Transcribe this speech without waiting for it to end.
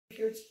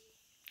Here,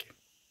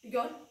 you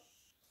going?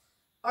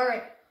 All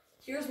right.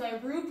 Here's my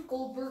Rube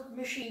Goldberg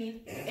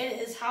machine, and it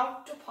is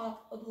how to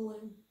pop a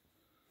balloon.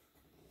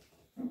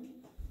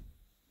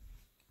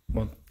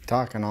 Well,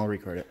 talk and I'll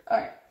record it. All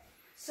right.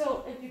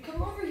 So if you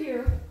come over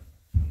here,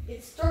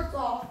 it starts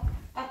off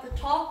at the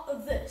top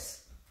of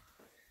this.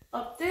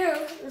 Up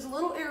there's a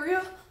little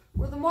area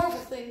where the marble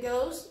thing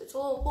goes. It's a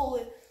little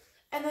bullet.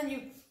 And then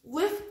you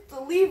lift the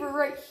lever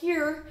right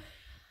here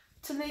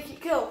to make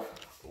it go.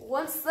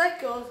 Once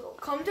that goes, it'll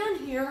come down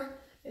here,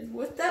 and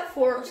with that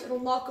force, it'll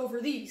knock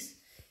over these.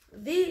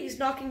 These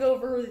knocking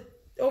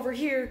over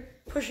here,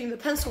 pushing the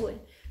pencil in.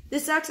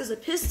 This acts as a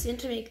piston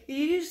to make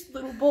these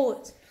little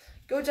bullets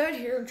go down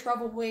here and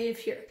travel wave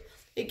here.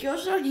 It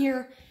goes down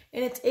here,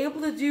 and it's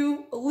able to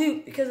do a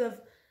loop because of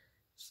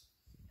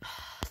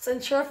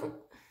centrifugal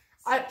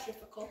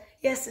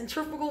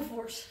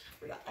force.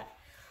 Forgot that.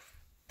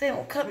 Then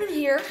it'll come in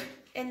here,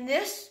 and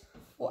this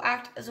will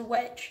act as a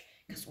wedge.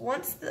 Because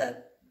once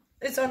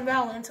it's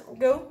unbalanced, it'll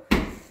go.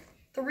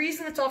 The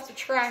reason it's off the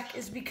track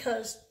is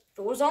because if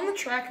it was on the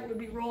track, it would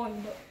be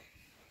rolling.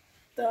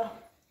 But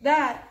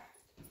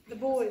the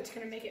bullet's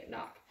gonna make it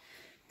knock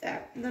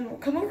that. And then it'll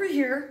come over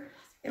here.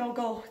 It'll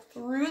go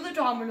through the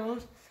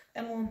dominoes,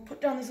 and we'll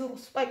put down these little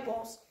spike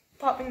balls,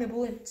 popping the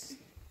balloons.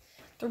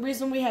 The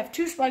reason we have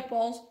 2 spike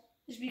balls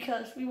is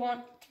because we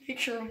want to make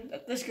sure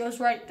that this goes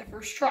right the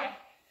first try.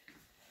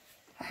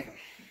 All right.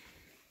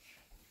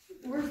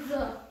 Where's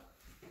the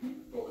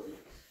bullet?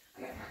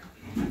 Okay.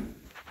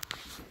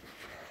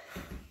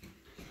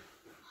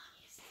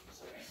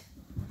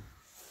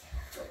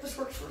 So this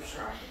works first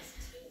try.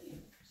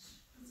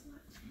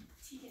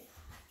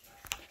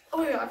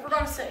 Oh yeah, I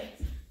forgot to say.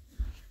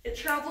 It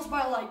travels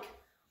by like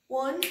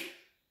 1,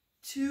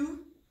 2,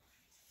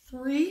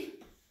 3,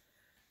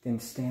 Then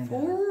stand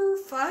 4,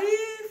 5,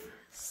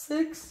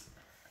 6,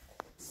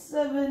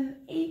 7,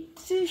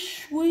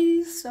 8-ish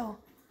ways. So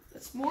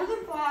it's more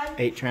than 5.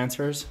 8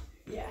 transfers?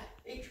 Yeah,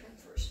 8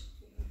 transfers.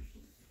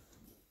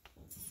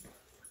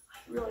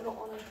 I really don't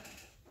want to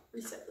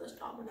reset those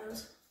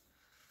dominoes.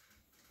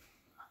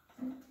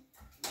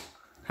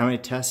 How many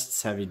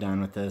tests have you done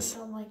with this?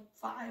 I've done like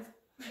 5.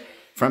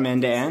 From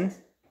end to end?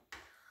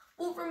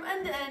 Well, from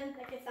end to end,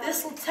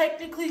 this will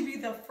technically be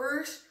the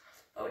first,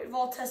 but we've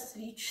all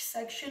tested each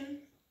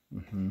section.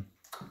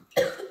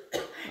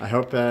 I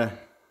hope I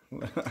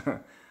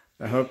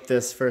hope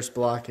this first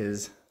block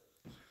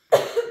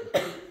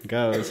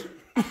goes.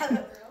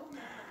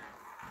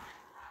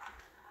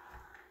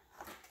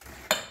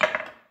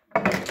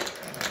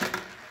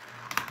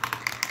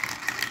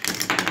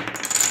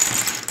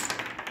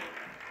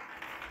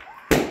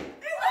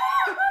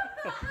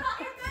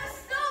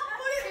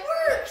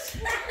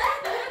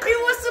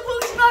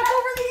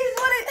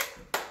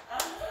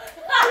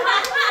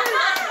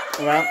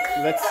 Well,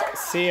 let's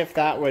see if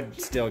that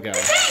would still go. Hey,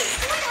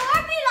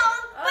 wait,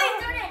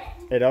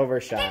 wait, It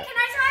overshot. can